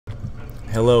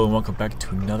Hello and welcome back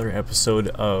to another episode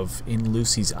of In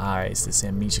Lucy's Eyes, this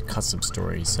Amnesia custom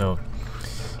story. So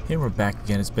here we're back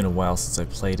again. It's been a while since I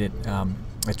played it.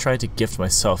 I tried to gift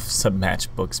myself some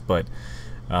matchbooks, but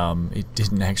it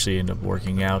didn't actually end up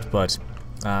working out. But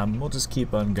we'll just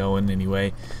keep on going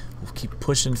anyway. We'll keep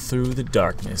pushing through the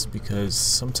darkness, because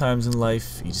sometimes in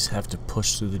life you just have to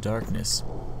push through the darkness.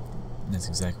 And that's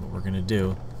exactly what we're going to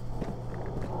do.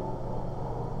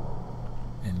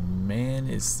 And man,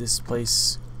 is this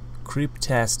place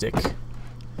creeptastic.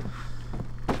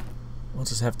 We'll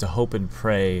just have to hope and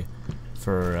pray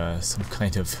for some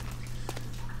kind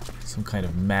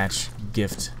of match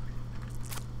gift.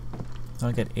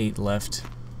 I got 8 left.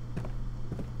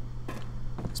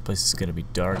 This place is gonna be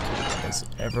dark as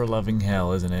ever-loving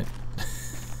hell, isn't it?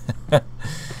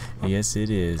 Yes, it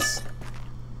is.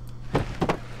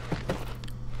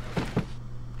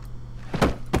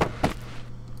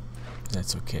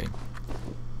 That's okay.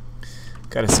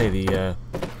 Gotta say, the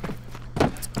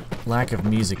lack of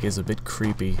music is a bit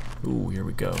creepy. Ooh, here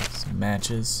we go. Some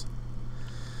matches.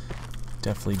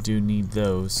 Definitely do need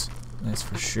those. That's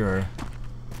for sure.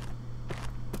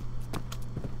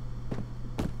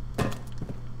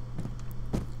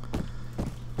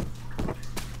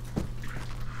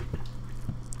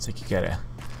 It's like you gotta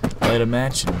light a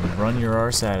match and run your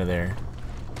arse out of there.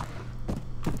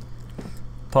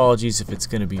 Apologies if it's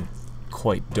gonna be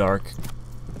quite dark.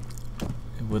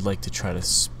 I would like to try to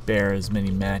spare as many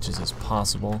matches as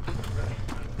possible,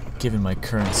 given my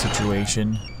current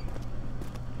situation.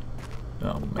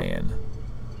 Oh man,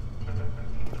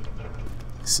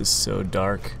 this is so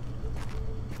dark.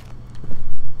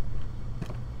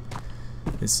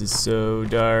 This is so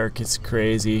dark, it's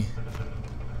crazy.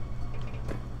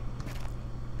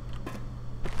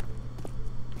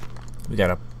 We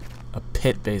got a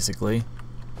pit basically.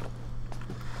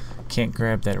 Can't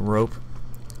grab that rope.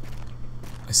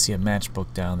 I see a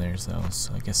matchbook down there, so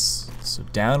I guess so.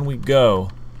 Down we go.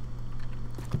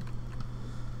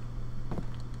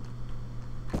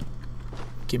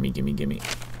 Gimme, gimme, gimme.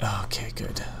 Okay,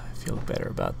 good. I feel better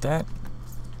about that.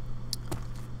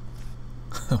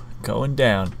 Going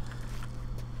down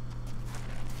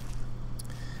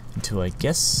into, I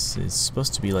guess, is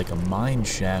supposed to be like a mine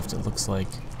shaft. It looks like.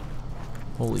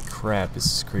 Holy crap! This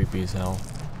is creepy as hell.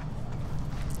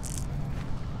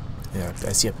 Yeah,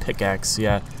 I see a pickaxe.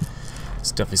 Yeah,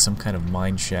 it's definitely some kind of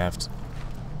mine shaft.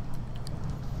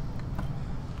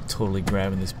 Totally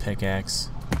grabbing this pickaxe.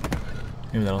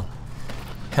 Maybe that'll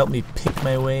help me pick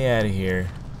my way out of here.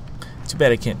 Too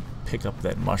bad I can't pick up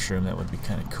that mushroom. That would be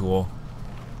kind of cool.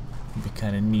 Would be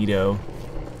kind of neato.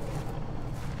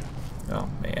 Oh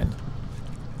man.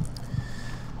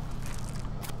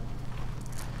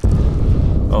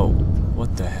 Oh,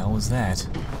 what the hell is that?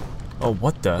 Oh,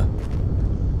 what the?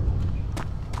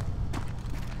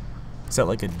 Is that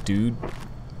like a dude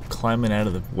climbing out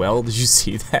of the well? Did you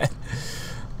see that?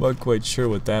 I'm not quite sure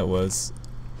what that was.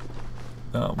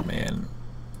 Oh man.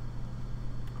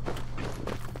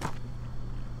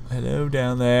 Hello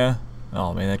down there.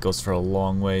 Oh man, that goes for a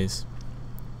long ways.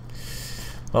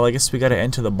 Well, I guess we gotta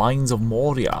enter the mines of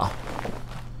Moria.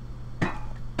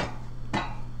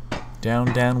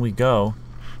 Down, down we go.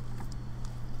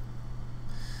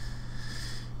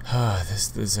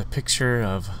 There's a picture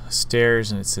of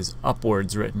stairs and it says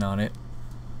upwards written on it.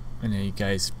 I know you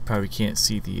guys probably can't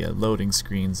see the loading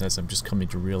screens, as I'm just coming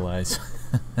to realize.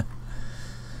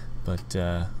 But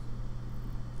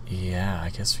yeah, I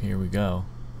guess here we go.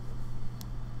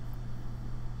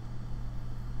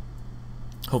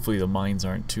 Hopefully the mines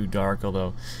aren't too dark,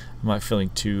 although I'm not feeling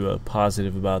too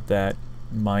positive about that.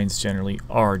 Mines generally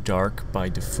are dark by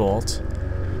default.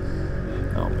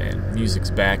 Oh man, music's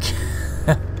back.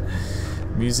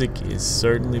 Music is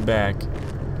certainly back.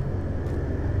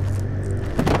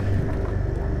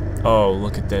 Oh,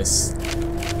 look at this.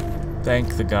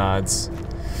 Thank the gods.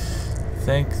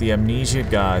 Thank the Amnesia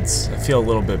gods. I feel a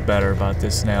little bit better about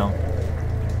this now.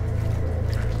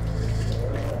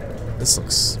 This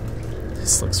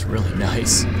looks really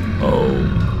nice. Oh.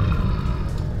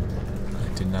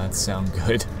 That did not sound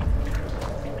good.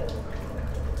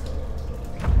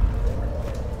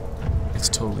 It's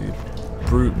totally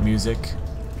brute music.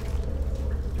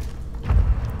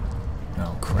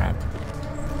 Oh crap.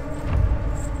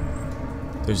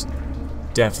 There's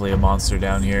definitely a monster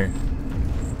down here.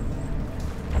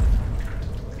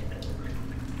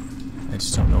 I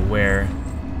just don't know where.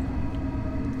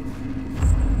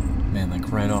 Man,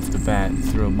 like right off the bat, it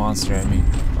threw a monster at me.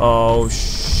 Oh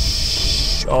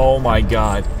oh my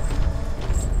god.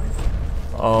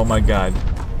 Oh my god.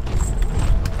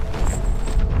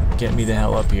 Get me the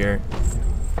hell up here.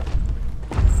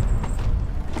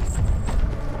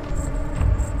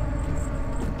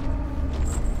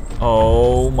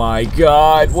 Oh my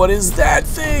god, what is that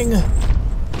thing?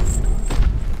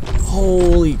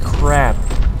 Holy crap.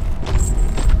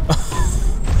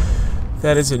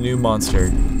 That is a new monster.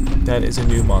 That is a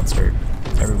new monster,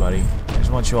 everybody. I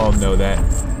just want you all to know that.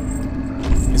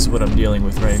 This is what I'm dealing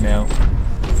with right now.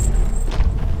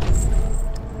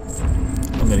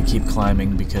 I'm gonna keep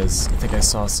climbing because I think I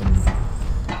saw some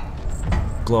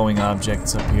glowing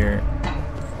objects up here.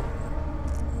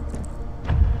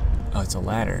 Oh, it's a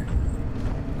ladder.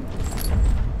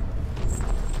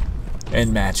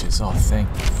 And matches. Oh, thank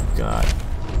God.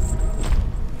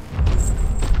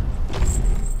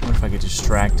 I wonder if I could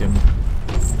distract him.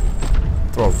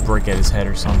 Throw a brick at his head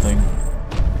or something.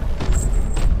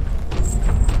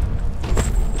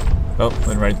 Oh,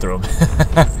 went right through him.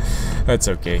 That's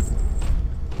okay.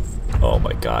 Oh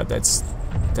my god, that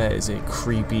is a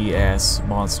creepy ass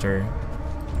monster.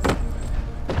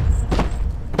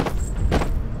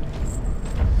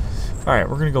 Alright,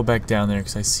 we're gonna go back down there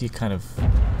because I see kind of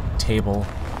table.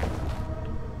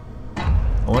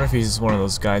 I wonder if he's just one of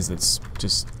those guys that's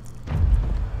just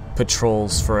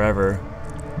patrols forever.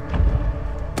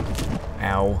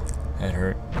 Ow, that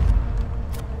hurt.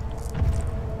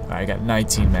 Alright, I got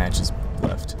 19 matches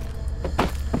left.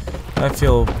 I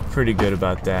feel pretty good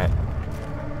about that.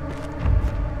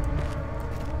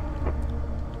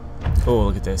 Oh,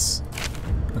 look at this.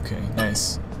 Okay,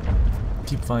 nice.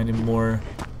 Keep finding more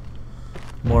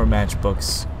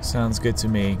matchbooks. Sounds good to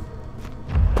me.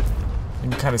 You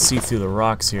can kind of see through the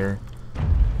rocks here.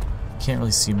 Can't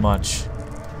really see much.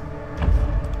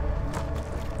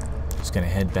 Just gonna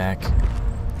head back.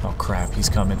 Oh crap, he's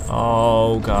coming.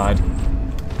 Oh god.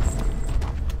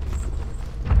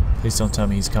 Please don't tell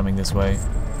me he's coming this way.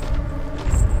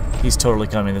 He's totally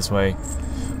coming this way.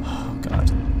 Oh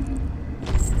god.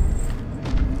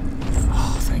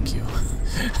 Oh, thank you.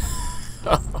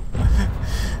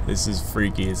 This is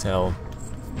freaky as hell.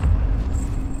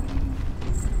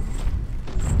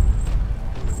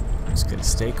 Just gonna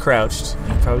stay crouched.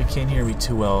 You probably can't hear me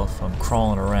too well if I'm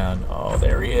crawling around. Oh,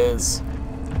 there he is.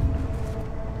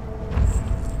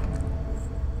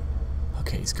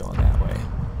 Okay, he's going that way.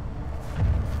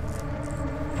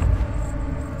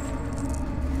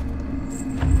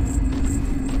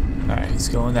 Alright, he's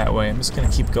going that way. I'm just gonna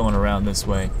keep going around this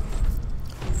way.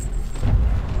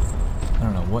 I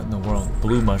don't know what in the world.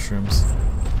 Blue mushrooms.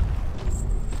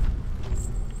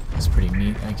 That's pretty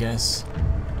neat, I guess.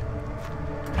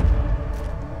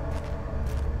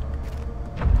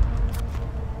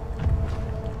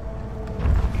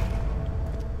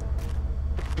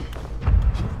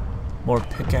 More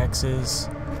pickaxes.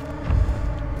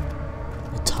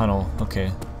 A tunnel.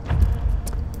 Okay.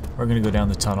 We're gonna go down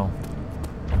the tunnel.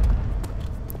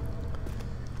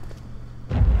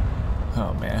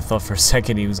 Oh man, I thought for a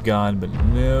second he was gone, but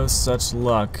no such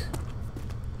luck.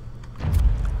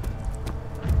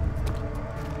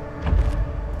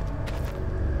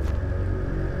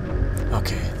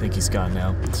 Okay, I think he's gone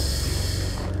now.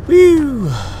 Woo!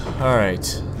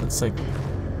 Alright, looks like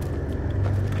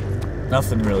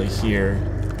nothing really here,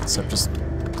 except just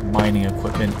mining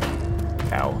equipment.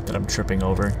 Ow, that I'm tripping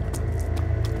over.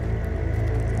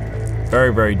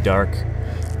 Very, very dark.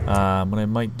 What I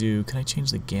might do, can I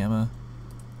change the gamma?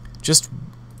 Just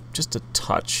a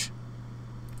touch.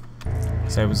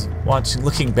 So I was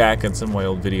looking back on some of my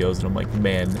old videos, and I'm like,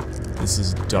 man, this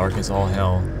is dark as all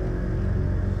hell.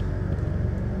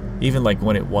 Even like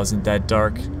when it wasn't that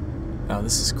dark. Oh,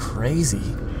 this is crazy.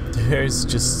 There's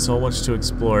just so much to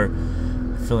explore.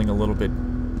 Feeling a little bit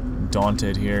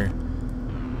daunted here.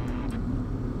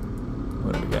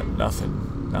 What do we got?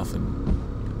 Nothing. Nothing.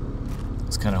 I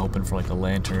was kind of hoping for like a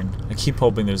lantern. I keep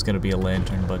hoping there's going to be a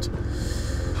lantern, but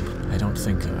I don't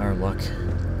think our luck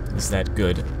is that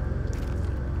good.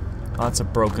 Lots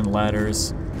of broken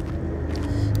ladders.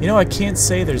 You know, I can't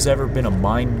say there's ever been a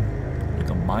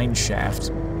mine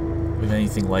shaft with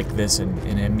anything like this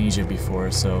in Amnesia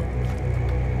before, so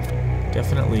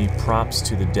definitely props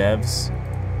to the devs.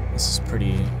 This is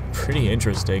pretty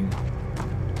interesting.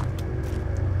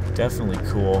 Definitely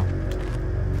cool.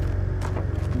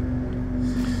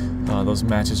 Those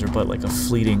matches are but like a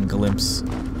fleeting glimpse.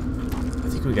 I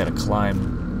think we gotta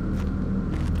climb.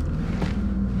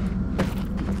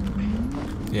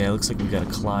 Yeah, it looks like we gotta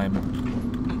climb.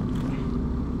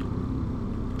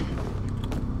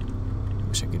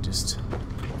 Wish I could just...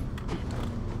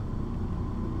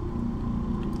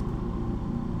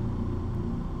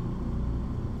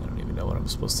 I don't even know what I'm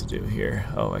supposed to do here.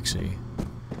 Oh, actually...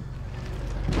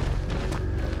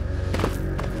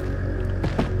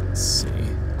 Let's see.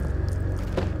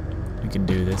 We can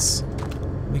do this.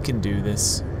 We can do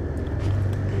this.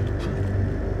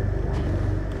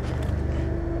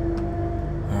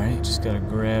 just gotta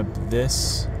grab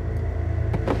this.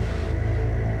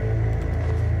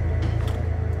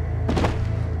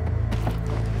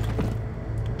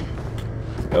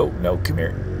 Oh, no, come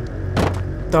here.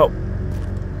 Oh.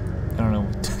 I don't know.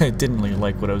 I didn't really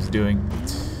like what I was doing.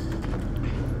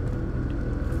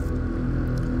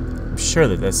 I'm sure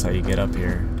that that's how you get up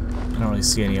here. I don't really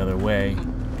see any other way.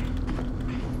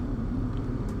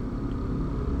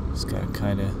 Just gotta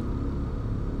kind of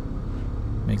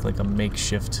make like a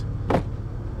makeshift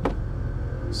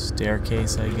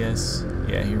staircase, I guess.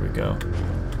 Yeah, here we go.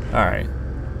 Alright.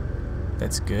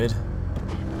 That's good.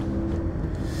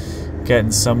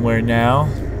 Getting somewhere now.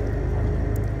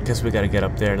 Guess we gotta get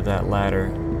up there to that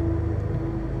ladder.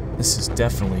 This is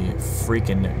definitely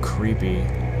freaking creepy,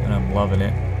 and I'm loving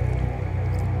it.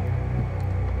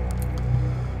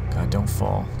 God, don't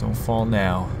fall. Don't fall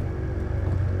now.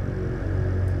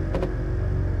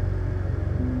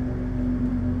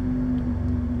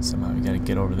 Somehow we gotta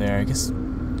get over there. I guess,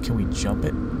 can we jump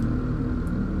it?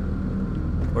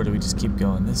 Or do we just keep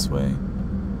going this way?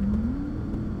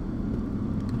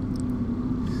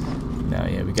 No,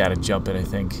 yeah, we gotta jump it, I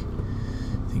think.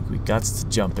 I think we got to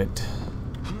jump it.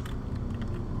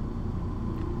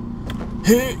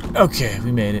 Okay,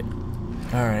 we made it.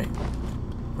 Alright.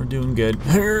 We're doing good.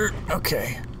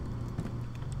 Okay.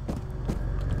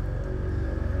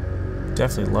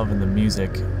 Definitely loving the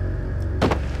music.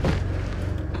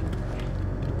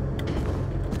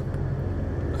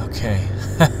 Okay.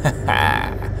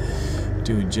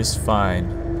 Doing just fine.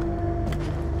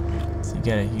 So you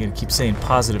gotta keep saying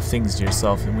positive things to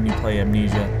yourself when you play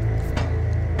Amnesia.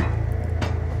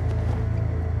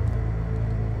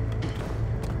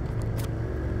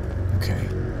 Okay.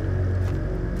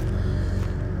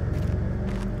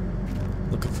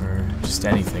 Looking for just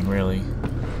anything, really.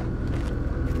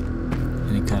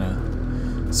 Any kind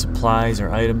of supplies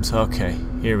or items. Okay,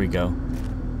 here we go.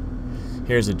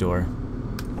 Here's a door.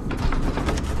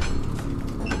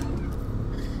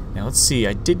 Now let's see,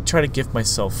 I did try to give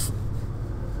myself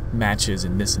matches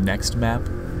in this next map.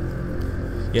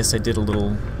 Yes, I did a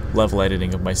little level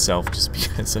editing of myself just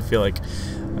because I feel like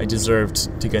I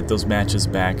deserved to get those matches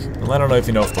back. Well, I don't know if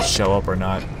you know if they'll show up or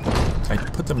not. I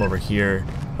put them over here.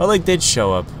 Oh, they did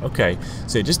show up. Okay,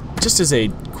 so just as a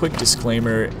quick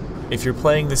disclaimer, if you're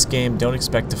playing this game, don't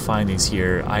expect to find these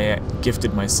here. I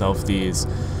gifted myself these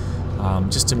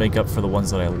just to make up for the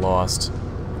ones that I lost.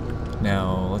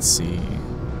 Now, let's see.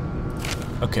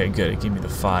 Okay, good. It gave me the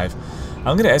 5.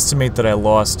 I'm going to estimate that I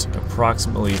lost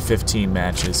approximately 15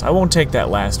 matches. I won't take that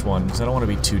last one because I don't want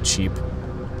to be too cheap.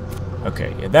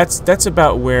 Okay, yeah, that's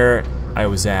about where I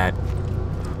was at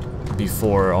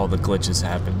before all the glitches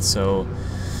happened. So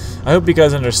I hope you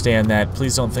guys understand that.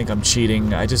 Please don't think I'm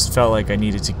cheating. I just felt like I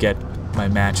needed to get my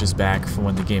matches back from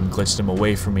when the game glitched them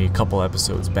away from me a couple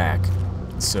episodes back.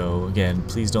 So again,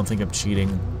 please don't think I'm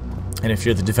cheating. And if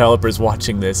you're the developers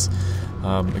watching this,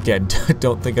 again,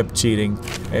 don't think I'm cheating.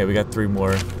 Hey, we got 3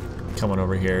 more coming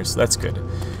over here, so that's good.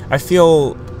 I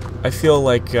feel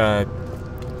like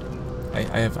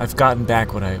I've gotten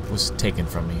back what I was taken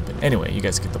from me. But anyway, you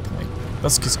guys get the point.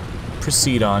 Let's just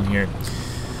proceed on here.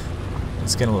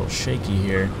 It's getting a little shaky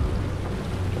here.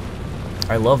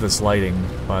 I love this lighting,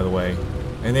 by the way.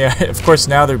 And they, of course,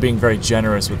 now they're being very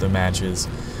generous with the matches.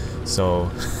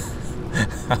 So,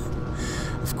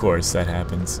 of course, that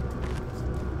happens.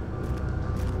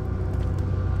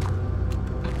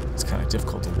 It's kind of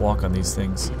difficult to walk on these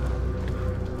things.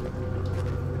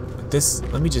 This,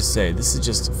 let me just say, this is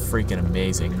just freaking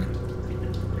amazing.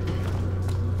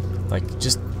 Like,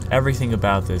 just everything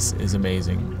about this is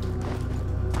amazing.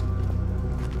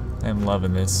 I'm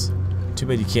loving this. Too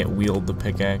bad you can't wield the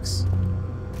pickaxe.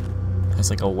 It's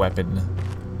like a weapon.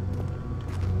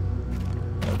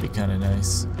 That would be kind of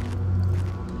nice.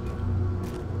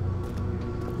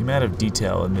 The amount of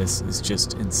detail in this is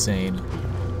just insane.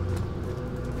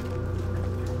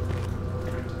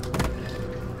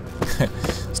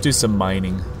 Let's do some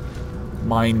mining.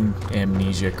 Mine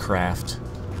Amnesia craft.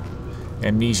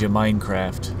 Amnesia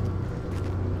Minecraft.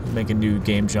 Make a new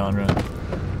game genre.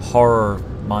 Horror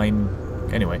mine.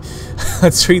 Anyway,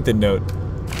 let's read the note.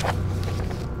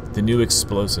 The new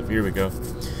explosive. Here we go.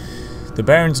 The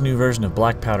Baron's new version of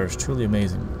black powder is truly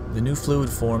amazing. The new fluid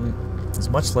form is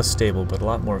much less stable, but a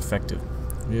lot more effective.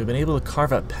 We have been able to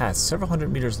carve out paths several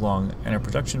hundred meters long, and our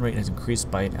production rate has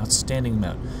increased by an outstanding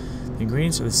amount. The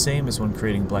ingredients are the same as when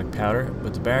creating black powder,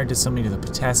 but the Baron did something to the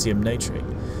potassium nitrate.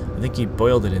 I think he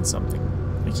boiled it in something.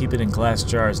 We keep it in glass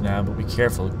jars now, but be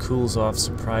careful, it cools off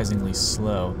surprisingly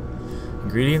slow.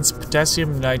 Ingredients: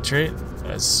 potassium nitrate,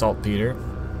 as saltpeter,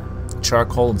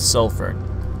 charcoal, and sulfur.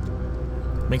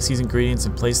 Mix these ingredients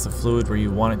and place the fluid where you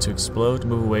want it to explode.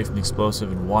 Move away from the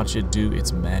explosive and watch it do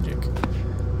its magic.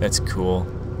 That's cool.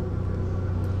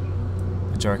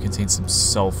 The jar contains some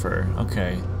sulfur.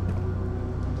 Okay.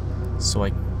 So I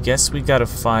guess we gotta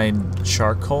find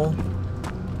charcoal.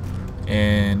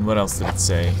 And what else did it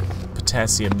say?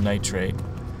 Potassium nitrate.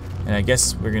 And I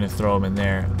guess we're gonna throw them in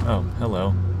there. Oh,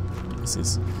 hello. This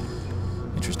is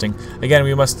interesting. Again,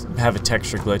 we must have a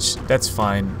texture glitch. That's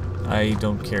fine. I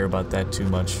don't care about that too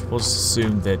much. We'll just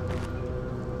assume that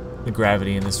the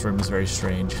gravity in this room is very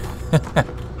strange.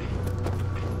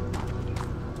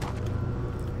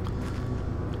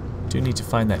 Do need to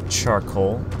find that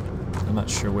charcoal. I'm not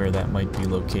sure where that might be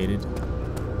located.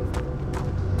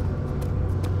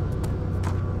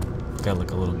 Got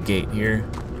like a little gate here.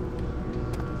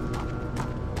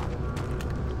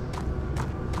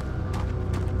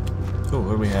 Oh,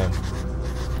 what do we have?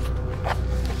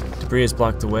 Debris is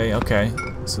blocked away. Okay,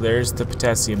 so there's the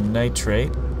potassium nitrate.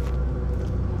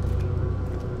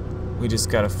 We just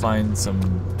gotta find some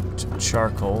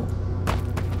charcoal.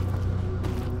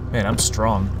 Man, I'm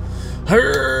strong.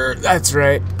 Her, that's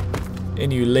right.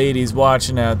 And you ladies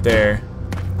watching out there,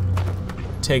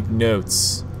 take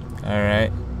notes.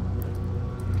 Alright.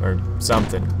 Or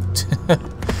something.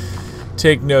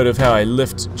 Take note of how I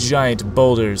lift giant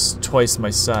boulders twice my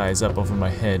size up over my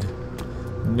head.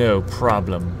 No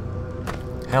problem.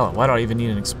 Hell, why do I even need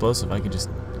an explosive? I can just...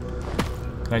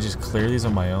 Can I just clear these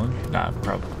on my own? Nah,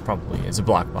 probably. It's a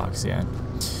block box, yeah.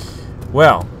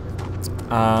 Well,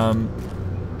 I'm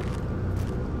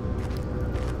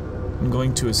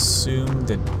going to assume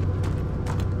that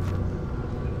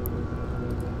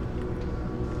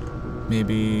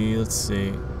maybe, let's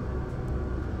see,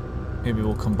 maybe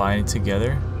we'll combine it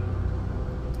together.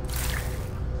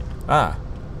 Ah.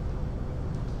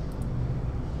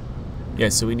 Yeah,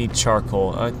 so we need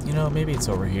charcoal. You know, maybe it's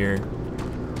over here.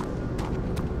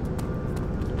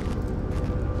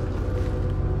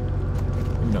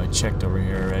 Even though I checked over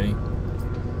here already.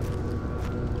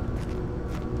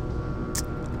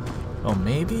 Oh,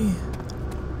 maybe?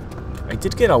 I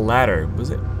did get a ladder.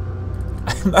 Was it?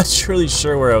 I'm not really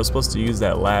sure where I was supposed to use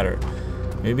that ladder.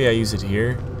 Maybe I use it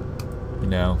here?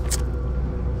 No.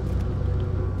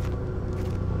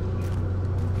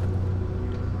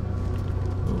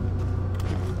 Ooh.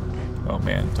 Oh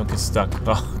man, don't get stuck.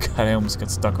 Oh god, I almost got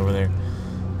stuck over there.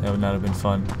 That would not have been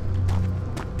fun.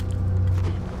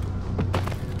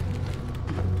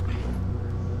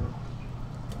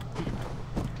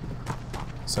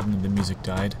 Suddenly the music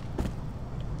died.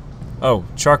 Oh,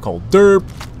 charcoal. Derp!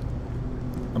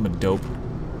 I'm a dope.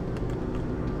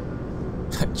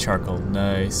 Charcoal,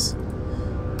 nice.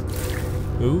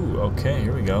 Ooh, okay,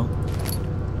 here we go.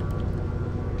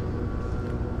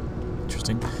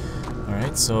 Interesting.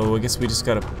 Alright, so I guess we just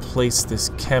gotta place this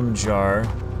chem jar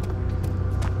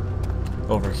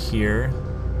over here.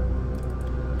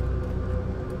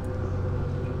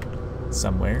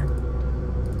 Somewhere.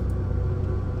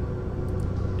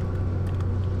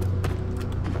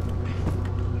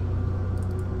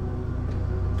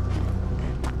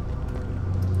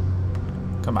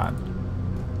 Come on.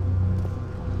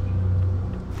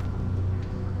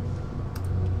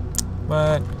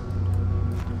 What?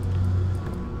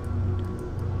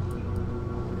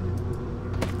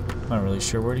 I'm not really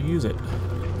sure where to use it.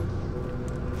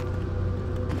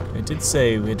 It did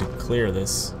say we had to clear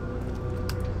this.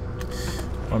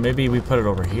 Or maybe we put it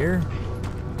over here?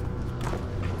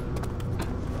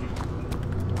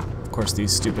 Of course,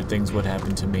 these stupid things would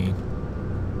happen to me.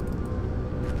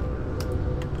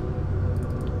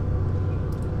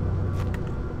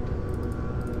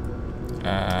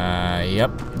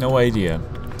 Yep, no idea.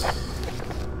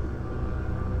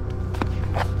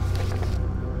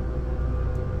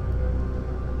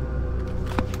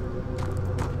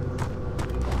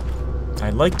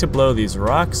 I'd like to blow these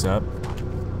rocks up.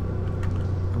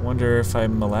 I wonder if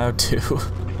I'm allowed to.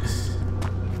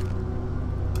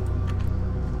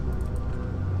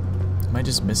 Am I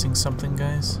just missing something,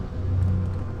 guys?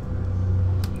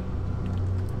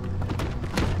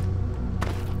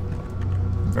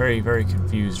 Very, very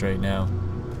confused right now.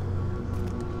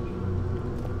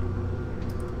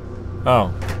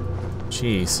 Oh.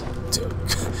 Jeez.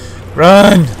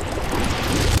 Run!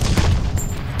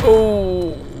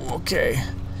 Oh, okay.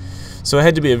 So it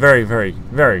had to be a very, very,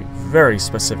 very, very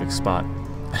specific spot.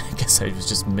 I guess I was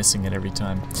just missing it every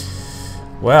time.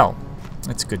 Well,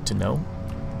 that's good to know.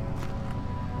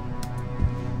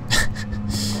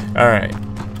 Alright.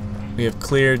 We have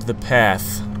cleared the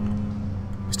path.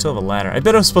 Still have a ladder. I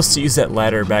bet I was supposed to use that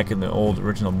ladder back in the old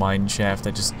original mine shaft.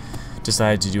 I just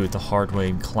decided to do it the hard way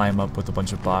and climb up with a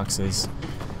bunch of boxes.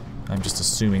 I'm just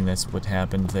assuming that's what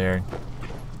happened there.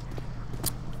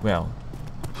 Well,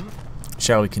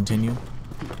 shall we continue?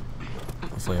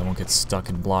 Hopefully I won't get stuck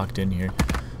and blocked in here.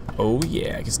 Oh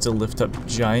yeah, I can still lift up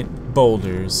giant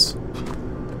boulders.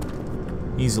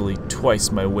 Easily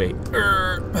twice my weight.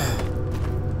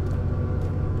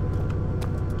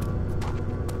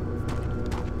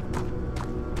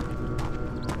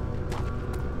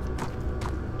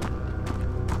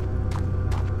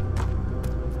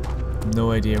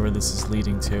 No idea where this is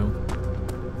leading to.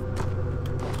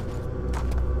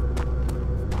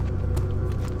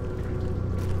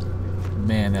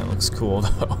 Man, that looks cool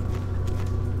though.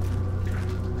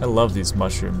 I love these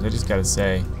mushrooms, I just gotta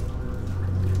say.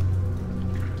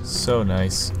 So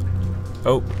nice.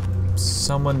 Oh,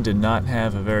 someone did not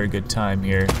have a very good time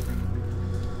here.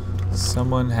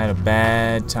 Someone had a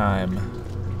bad time.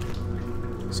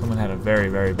 Someone had a very,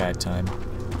 very bad time.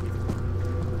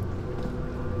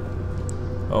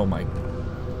 Oh my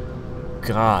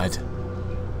god.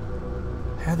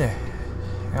 How the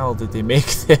hell did they make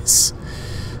this?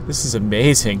 This is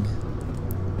amazing.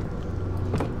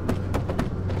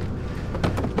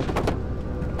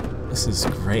 This is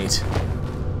great.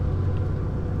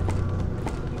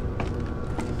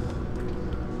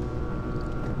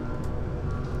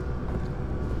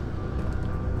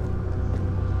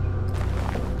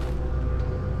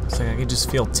 It's like I can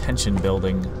just feel tension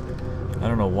building. I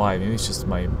don't know why, maybe it's just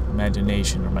my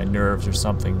imagination or my nerves or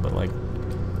something, but like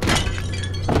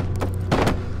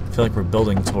I feel like we're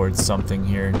building towards something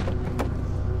here.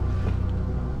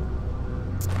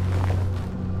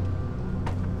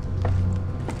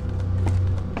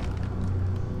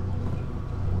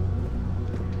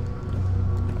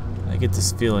 I get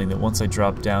this feeling that once I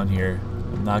drop down here,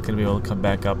 I'm not going to be able to come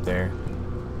back up there.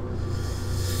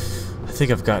 I think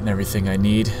I've gotten everything I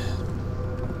need.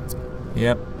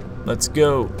 Yep. Let's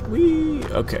go. Whee!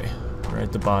 Okay, we're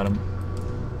at the bottom.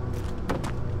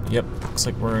 Yep, looks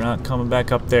like we're not coming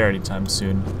back up there anytime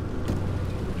soon.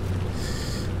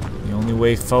 The only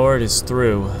way forward is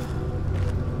through.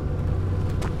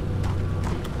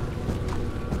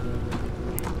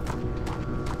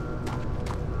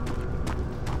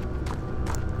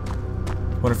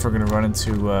 What if we're gonna run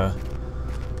into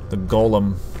the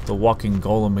golem, the walking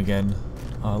golem again?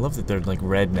 Oh, I love that they're like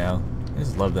red now. I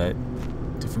just love that.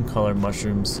 Different color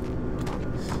mushrooms.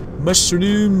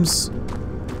 Mushrooms!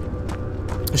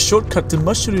 A shortcut to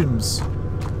mushrooms!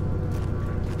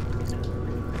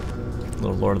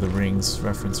 Little Lord of the Rings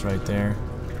reference right there.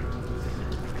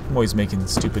 I'm always making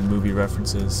stupid movie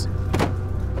references.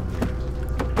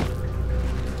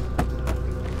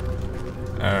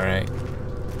 Alright.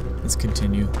 Let's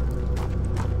continue.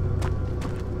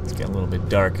 It's getting a little bit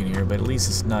dark in here, but at least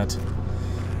it's not...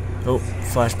 Oh,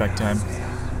 flashback time.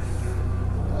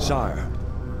 Sire,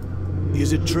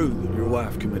 is it true that your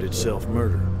wife committed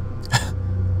self-murder?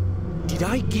 Did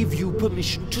I give you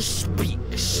permission to speak,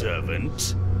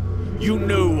 servant? You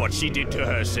know what she did to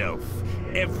herself.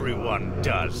 Everyone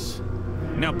does.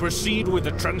 Now proceed with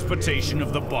the transportation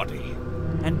of the body.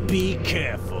 And be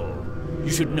careful.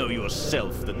 You should know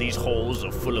yourself that these halls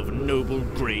are full of noble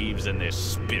graves and their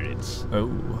spirits. Oh.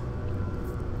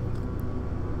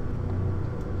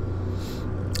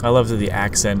 I love that the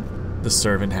accent the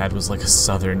servant had was like a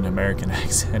Southern American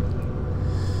accent.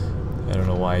 I don't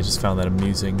know why, I just found that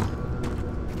amusing.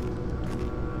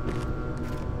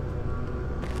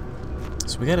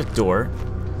 So we got a door.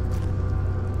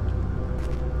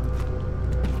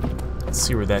 Let's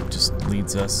see where that just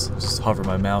leads us. Just hover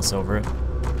my mouse over it.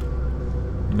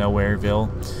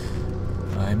 Nowhereville.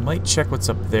 I might check what's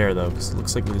up there though, because it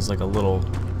looks like there's like a little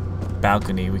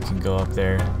balcony we can go up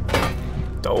there.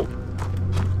 Oh.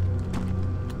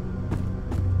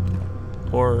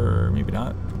 Or maybe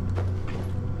not.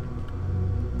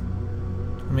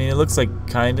 I mean, it looks like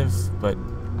kind of, but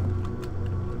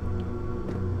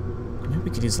maybe we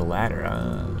could use the ladder.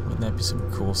 Wouldn't that be some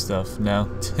cool stuff? No.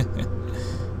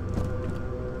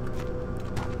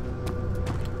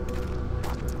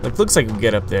 It looks like we can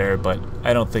get up there, but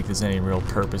I don't think there's any real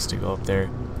purpose to go up there.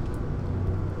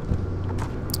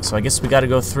 So I guess we gotta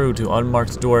go through to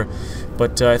unmarked door,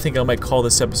 but I think I might call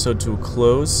this episode to a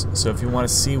close. So if you want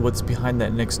to see what's behind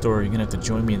that next door, you're gonna have to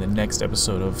join me in the next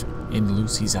episode of In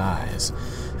Lucy's Eyes.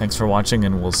 Thanks for watching,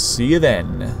 and we'll see you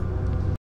then.